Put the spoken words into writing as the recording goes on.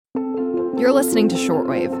You're listening to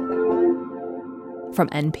Shortwave from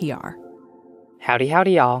NPR. Howdy,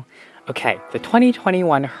 howdy, y'all. Okay, the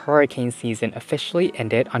 2021 hurricane season officially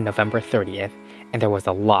ended on November 30th, and there was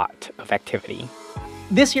a lot of activity.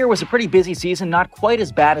 This year was a pretty busy season, not quite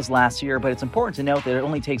as bad as last year, but it's important to note that it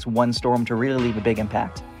only takes one storm to really leave a big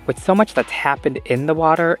impact. With so much that's happened in the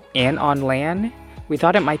water and on land, we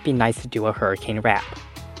thought it might be nice to do a hurricane wrap.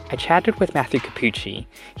 I chatted with Matthew Cappucci.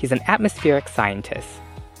 He's an atmospheric scientist.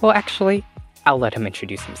 Well, actually, I'll let him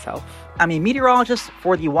introduce himself. I'm a meteorologist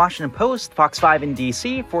for the Washington Post, Fox 5 in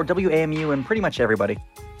D.C., for WAMU, and pretty much everybody.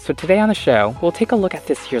 So today on the show, we'll take a look at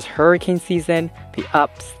this year's hurricane season, the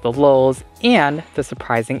ups, the lulls, and the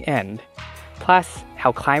surprising end. Plus,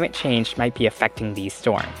 how climate change might be affecting these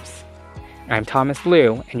storms. I'm Thomas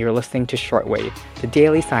Liu, and you're listening to Shortwave, the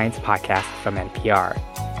daily science podcast from NPR.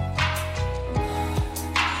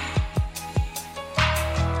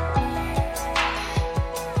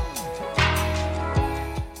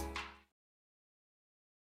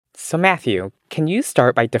 So Matthew, can you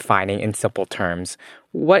start by defining in simple terms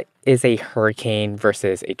what is a hurricane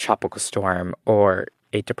versus a tropical storm or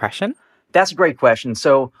a depression? That's a great question.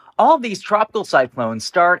 So all of these tropical cyclones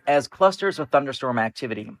start as clusters of thunderstorm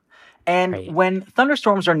activity. And when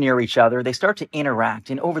thunderstorms are near each other, they start to interact.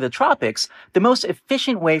 And over the tropics, the most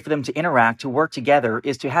efficient way for them to interact, to work together,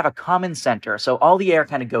 is to have a common center. So all the air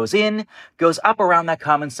kind of goes in, goes up around that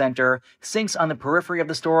common center, sinks on the periphery of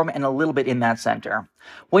the storm, and a little bit in that center.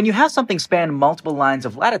 When you have something span multiple lines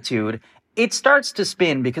of latitude, it starts to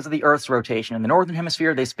spin because of the Earth's rotation. In the northern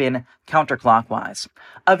hemisphere, they spin counterclockwise.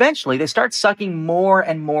 Eventually, they start sucking more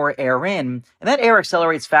and more air in, and that air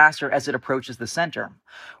accelerates faster as it approaches the center.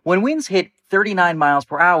 When winds hit 39 miles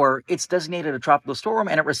per hour, it's designated a tropical storm,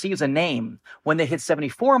 and it receives a name. When they hit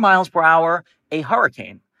 74 miles per hour, a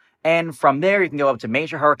hurricane. And from there, you can go up to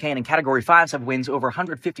major hurricane, and Category 5s have winds over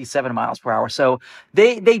 157 miles per hour. So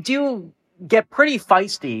they do get pretty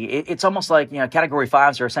feisty. It's almost like, Category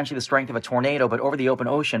 5s are essentially the strength of a tornado, but over the open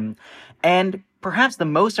ocean. And perhaps the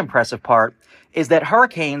most impressive part is that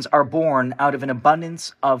hurricanes are born out of an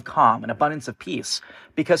abundance of calm, an abundance of peace,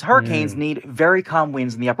 because hurricanes need very calm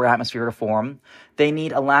winds in the upper atmosphere to form. They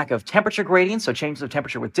need a lack of temperature gradients, so changes of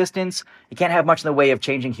temperature with distance. You can't have much in the way of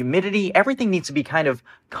changing humidity. Everything needs to be kind of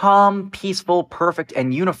calm, peaceful, perfect,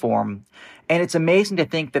 and uniform. And it's amazing to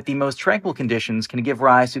think that the most tranquil conditions can give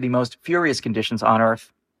rise to the most furious conditions on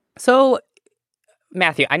Earth. So,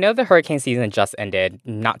 Matthew, I know the hurricane season just ended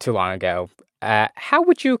not too long ago. How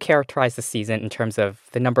would you characterize the season in terms of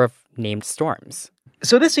the number of named storms?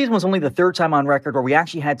 So this season was only the third time on record where we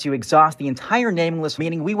actually had to exhaust the entire naming list,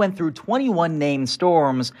 meaning we went through 21 named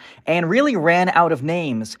storms and really ran out of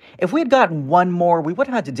names. If we had gotten one more, we would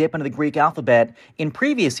have had to dip into the Greek alphabet in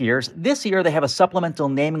previous years. This year, they have a supplemental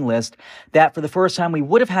naming list that for the first time we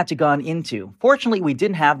would have had to gone into. Fortunately, we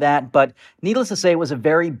didn't have that, but needless to say, it was a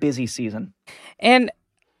very busy season. And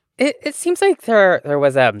it seems like there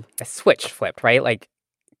was a switch flipped, right? Like,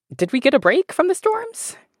 did we get a break from the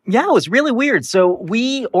storms? Yeah, it was really weird. So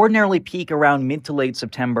we ordinarily peak around mid to late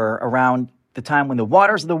September, around the time when the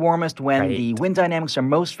waters are the warmest, when the wind dynamics are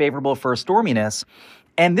most favorable for storminess.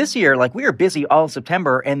 And this year, we were busy all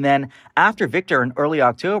September, and then after Victor in early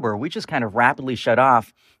October, we just kind of rapidly shut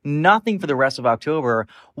off. Nothing for the rest of October.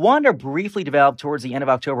 Wanda briefly developed towards the end of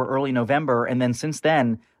October, early November, and then since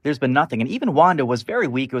then, there's been nothing. And even Wanda was very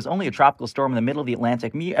weak. It was only a tropical storm in the middle of the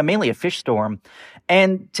Atlantic, mainly a fish storm.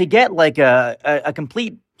 And to get a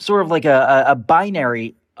complete sort of a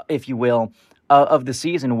binary, if you will, of the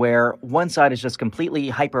season where one side is just completely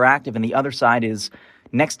hyperactive and the other side is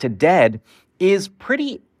next to dead is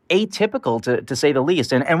pretty atypical, to say the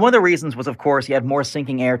least. And one of the reasons was, of course, you had more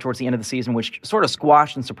sinking air towards the end of the season, which sort of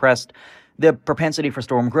squashed and suppressed the propensity for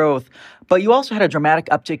storm growth. But you also had a dramatic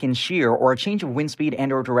uptick in shear, or a change of wind speed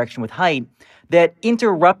and or direction with height, that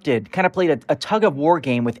interrupted, kind of played a tug-of-war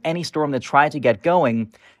game with any storm that tried to get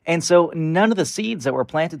going. And so none of the seeds that were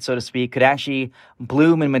planted, so to speak, could actually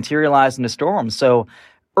bloom and materialize into storms. So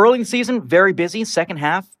early in the season, very busy. Second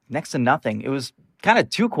half, next to nothing. It was kind of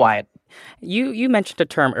too quiet. You mentioned a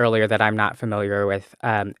term earlier that I'm not familiar with,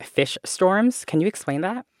 fish storms. Can you explain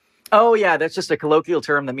that? Oh, yeah, that's just a colloquial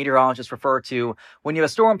term that meteorologists refer to when you have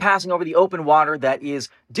a storm passing over the open water that is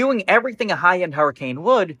doing everything a high-end hurricane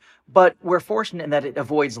would, but we're fortunate in that it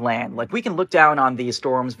avoids land. We can look down on these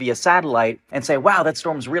storms via satellite and say, wow, that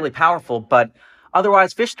storm's really powerful, but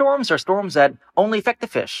otherwise fish storms are storms that only affect the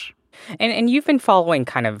fish. And you've been following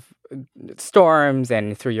kind of storms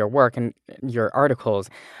and through your work and your articles.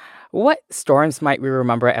 What storms might we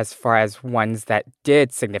remember as far as ones that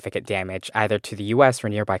did significant damage either to the U.S. or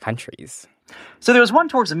nearby countries? So there was one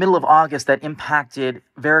towards the middle of August that impacted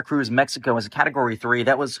Veracruz, Mexico as a Category 3.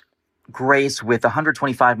 That was Grace with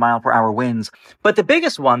 125 mile per hour winds. But the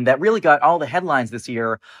biggest one that really got all the headlines this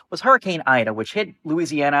year was Hurricane Ida, which hit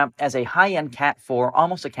Louisiana as a high-end Cat 4,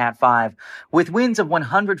 almost a Cat 5, with winds of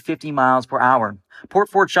 150 miles per hour. Port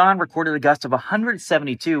Fort John recorded a gust of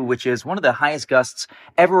 172, which is one of the highest gusts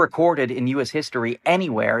ever recorded in U.S. history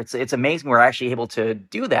anywhere. It's amazing we're actually able to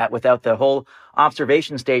do that without the whole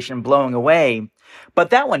observation station blowing away. But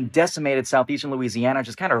that one decimated southeastern Louisiana,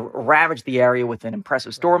 just kind of ravaged the area with an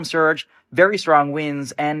impressive storm surge, very strong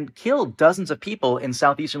winds, and killed dozens of people in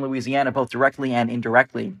southeastern Louisiana, both directly and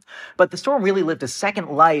indirectly. But the storm really lived a second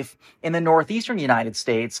life in the northeastern United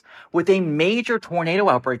States with a major tornado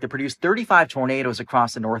outbreak that produced 35 tornadoes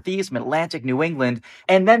across the Northeast, Mid-Atlantic, New England.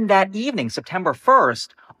 And then that evening, September 1st,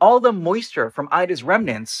 all the moisture from Ida's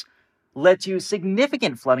remnants led to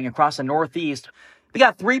significant flooding across the Northeast. We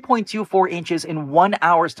got 3.24 inches in 1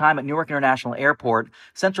 hour's time at Newark International Airport.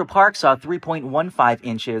 Central Park saw 3.15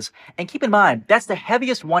 inches. And keep in mind, that's the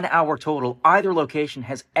heaviest 1 hour total either location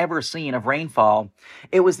has ever seen of rainfall.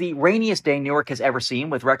 It was the rainiest day Newark has ever seen,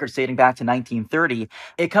 with records dating back to 1930.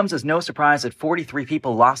 It comes as no surprise that 43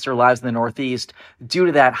 people lost their lives in the Northeast due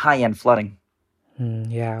to that high-end flooding.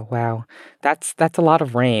 Yeah, wow. That's a lot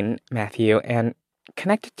of rain, Matthew. And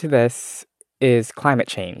connected to this is climate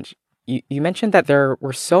change. You mentioned that there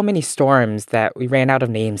were so many storms that we ran out of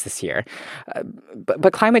names this year.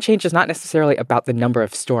 But climate change is not necessarily about the number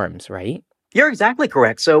of storms, right? You're exactly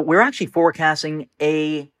correct. So we're actually forecasting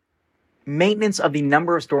a maintenance of the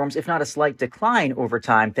number of storms, if not a slight decline over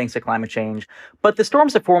time, thanks to climate change. But the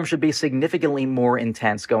storms that form should be significantly more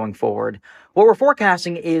intense going forward. What we're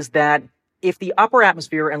forecasting is that if the upper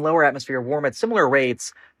atmosphere and lower atmosphere warm at similar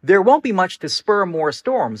rates, there won't be much to spur more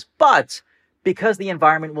storms. But because the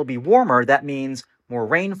environment will be warmer, that means more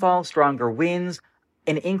rainfall, stronger winds,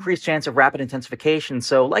 an increased chance of rapid intensification.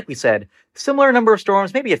 So like we said, similar number of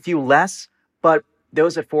storms, maybe a few less, but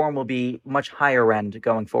those that form will be much higher end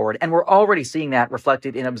going forward. And we're already seeing that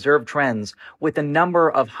reflected in observed trends with the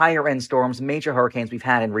number of higher end storms, major hurricanes we've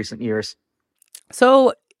had in recent years.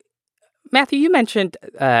 So, Matthew, you mentioned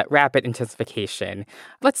rapid intensification.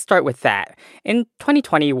 Let's start with that. In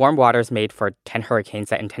 2020, warm waters made for 10 hurricanes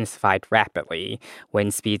that intensified rapidly.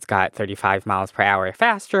 Wind speeds got 35 miles per hour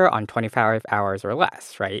faster on 25 hours or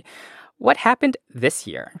less, right? What happened this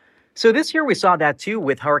year? So this year we saw that too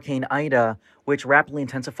with Hurricane Ida, which rapidly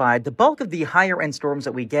intensified. The bulk of the higher end storms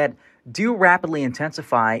that we get do rapidly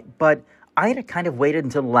intensify, but Ida kind of waited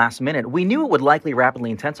until the last minute. We knew it would likely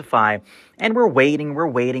rapidly intensify, and we're waiting,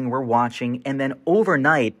 we're watching, and then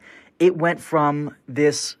overnight, it went from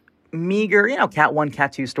this meager, Cat 1,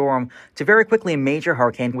 Cat 2 storm to very quickly a major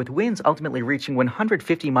hurricane with winds ultimately reaching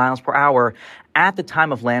 150 miles per hour at the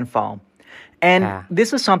time of landfall. And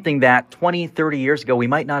this is something that 20, 30 years ago we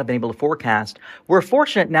might not have been able to forecast. We're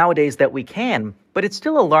fortunate nowadays that we can, but it's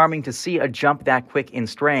still alarming to see a jump that quick in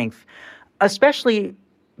strength, especially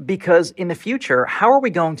because in the future, how are we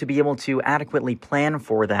going to be able to adequately plan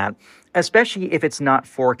for that, especially if it's not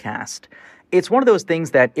forecast? It's one of those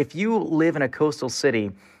things that if you live in a coastal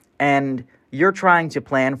city and you're trying to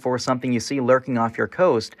plan for something you see lurking off your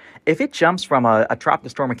coast, if it jumps from a tropical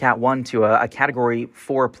storm of Cat 1 to a Category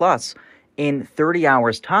 4 plus in 30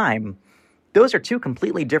 hours' time, those are two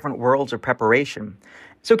completely different worlds of preparation.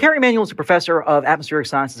 So Kerry Emanuel is a professor of atmospheric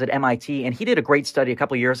sciences at MIT, and he did a great study a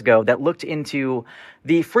couple of years ago that looked into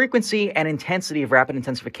the frequency and intensity of rapid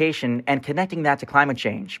intensification and connecting that to climate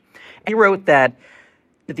change. He wrote that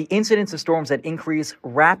the incidence of storms that increase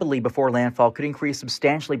rapidly before landfall could increase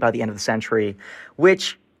substantially by the end of the century,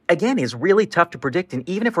 which, again, is really tough to predict. And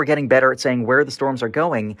even if we're getting better at saying where the storms are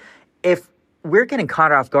going, if we're getting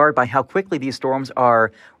caught off guard by how quickly these storms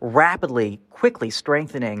are quickly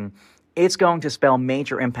strengthening, it's going to spell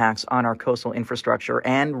major impacts on our coastal infrastructure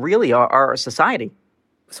and really our society.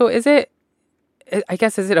 So is it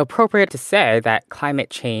appropriate to say that climate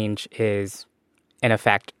change is, in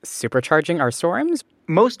effect, supercharging our storms?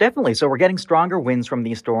 Most definitely. So we're getting stronger winds from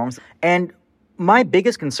these storms. And my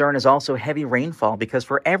biggest concern is also heavy rainfall, because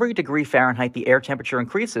for every degree Fahrenheit the air temperature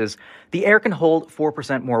increases, the air can hold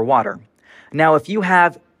 4% more water. Now, if you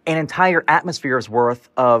have an entire atmosphere's worth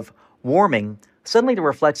of warming, suddenly it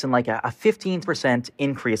reflects in like a 15%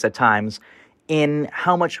 increase at times in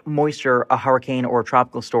how much moisture a hurricane or a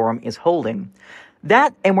tropical storm is holding.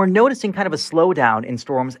 That, and we're noticing kind of a slowdown in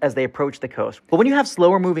storms as they approach the coast. But when you have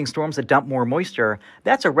slower moving storms that dump more moisture,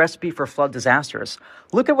 that's a recipe for flood disasters.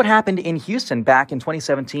 Look at what happened in Houston back in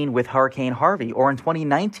 2017 with Hurricane Harvey, or in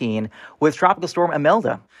 2019 with Tropical Storm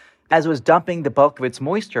Imelda. as it was dumping the bulk of its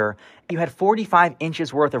moisture, you had 45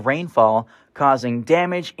 inches worth of rainfall causing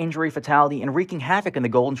damage, injury, fatality, and wreaking havoc in the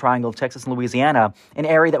Golden Triangle of Texas and Louisiana, an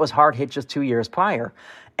area that was hard hit just 2 years prior.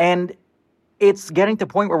 And it's getting to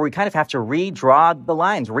the point where we kind of have to redraw the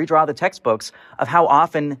lines, redraw the textbooks of how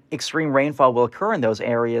often extreme rainfall will occur in those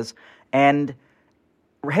areas. And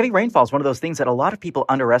heavy rainfall is one of those things that a lot of people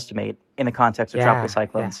underestimate in the context of tropical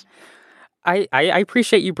cyclones. Yeah. I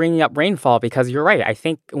appreciate you bringing up rainfall because you're right. I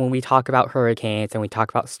think when we talk about hurricanes and we talk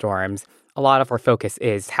about storms, a lot of our focus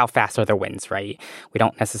is how fast are the winds, right? We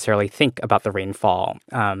don't necessarily think about the rainfall.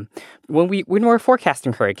 When we're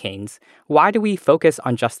forecasting hurricanes, why do we focus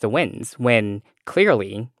on just the winds when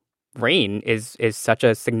clearly rain is such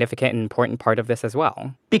a significant and important part of this as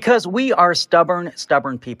well? Because we are stubborn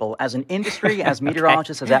people. As an industry, as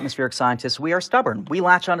meteorologists, as atmospheric scientists, we are stubborn. We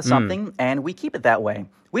latch onto something and we keep it that way.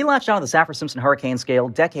 We latched onto the Saffir-Simpson hurricane scale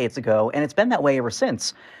decades ago, and it's been that way ever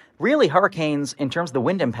since. Really, hurricanes, in terms of the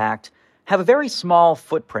wind impact, have a very small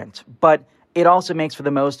footprint, but it also makes for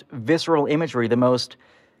the most visceral imagery, the most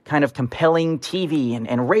kind of compelling TV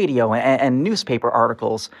and radio and newspaper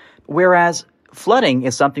articles, whereas flooding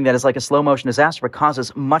is something that is like a slow-motion disaster, but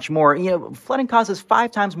causes much more. Flooding causes 5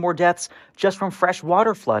 times more deaths just from fresh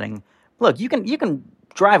water flooding. Look, you can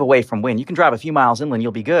drive away from wind. You can drive a few miles inland,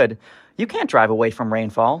 you'll be good. You can't drive away from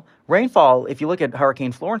rainfall. Rainfall, if you look at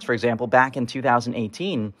Hurricane Florence, for example, back in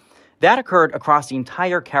 2018, that occurred across the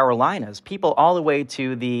entire Carolinas. People all the way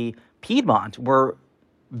to the Piedmont were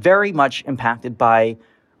very much impacted by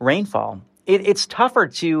rainfall. It's tougher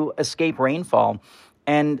to escape rainfall,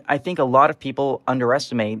 and I think a lot of people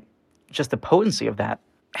underestimate just the potency of that.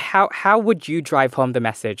 How would you drive home the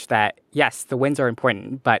message that, yes, the winds are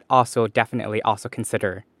important, but also definitely also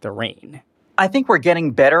consider the rain? I think we're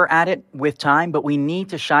getting better at it with time, but we need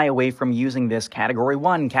to shy away from using this Category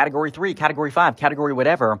 1, Category 3, Category 5, Category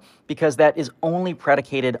whatever, because that is only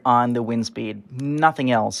predicated on the wind speed,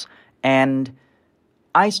 nothing else. And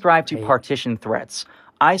I strive to partition threats.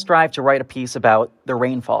 I strive to write a piece about the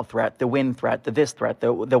rainfall threat, the wind threat, the this threat,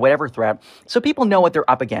 the whatever threat, so people know what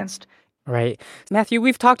they're up against. Right. Matthew,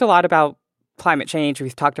 we've talked a lot about climate change.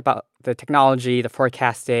 We've talked about the technology, the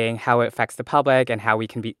forecasting, how it affects the public, and how we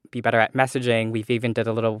can be better at messaging. We've even did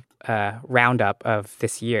a little roundup of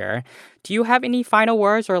this year. Do you have any final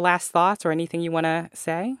words or last thoughts or anything you want to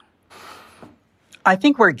say? I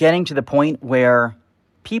think we're getting to the point where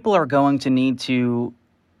people are going to need to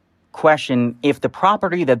question if the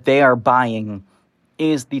property that they are buying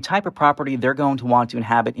is the type of property they're going to want to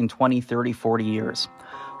inhabit in 20, 30, 40 years.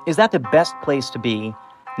 Is that the best place to be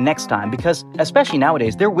next time? Because especially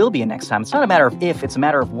nowadays, there will be a next time. It's not a matter of if, it's a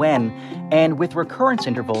matter of when. And with recurrence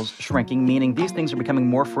intervals shrinking, meaning these things are becoming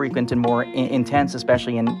more frequent and more intense,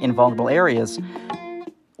 especially in vulnerable areas,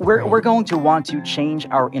 we're going to want to change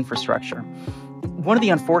our infrastructure. One of the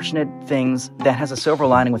unfortunate things that has a silver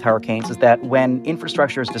lining with hurricanes is that when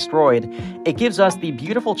infrastructure is destroyed, it gives us the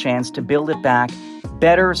beautiful chance to build it back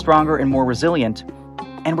better, stronger, and more resilient.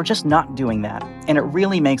 And we're just not doing that. And it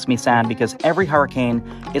really makes me sad because every hurricane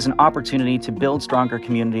is an opportunity to build stronger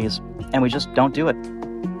communities, and we just don't do it.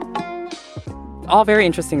 All very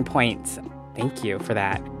interesting points. Thank you for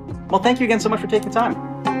that. Well, thank you again so much for taking the time.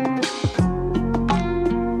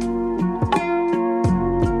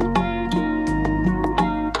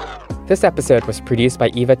 This episode was produced by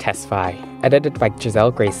Eva Tesfaye, edited by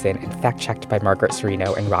Giselle Grayson, and fact-checked by Margaret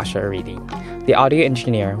Serino and Rasha Aridi. The audio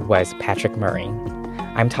engineer was Patrick Murray.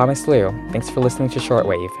 I'm Thomas Liu. Thanks for listening to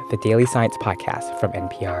Shortwave, the daily science podcast from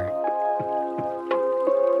NPR.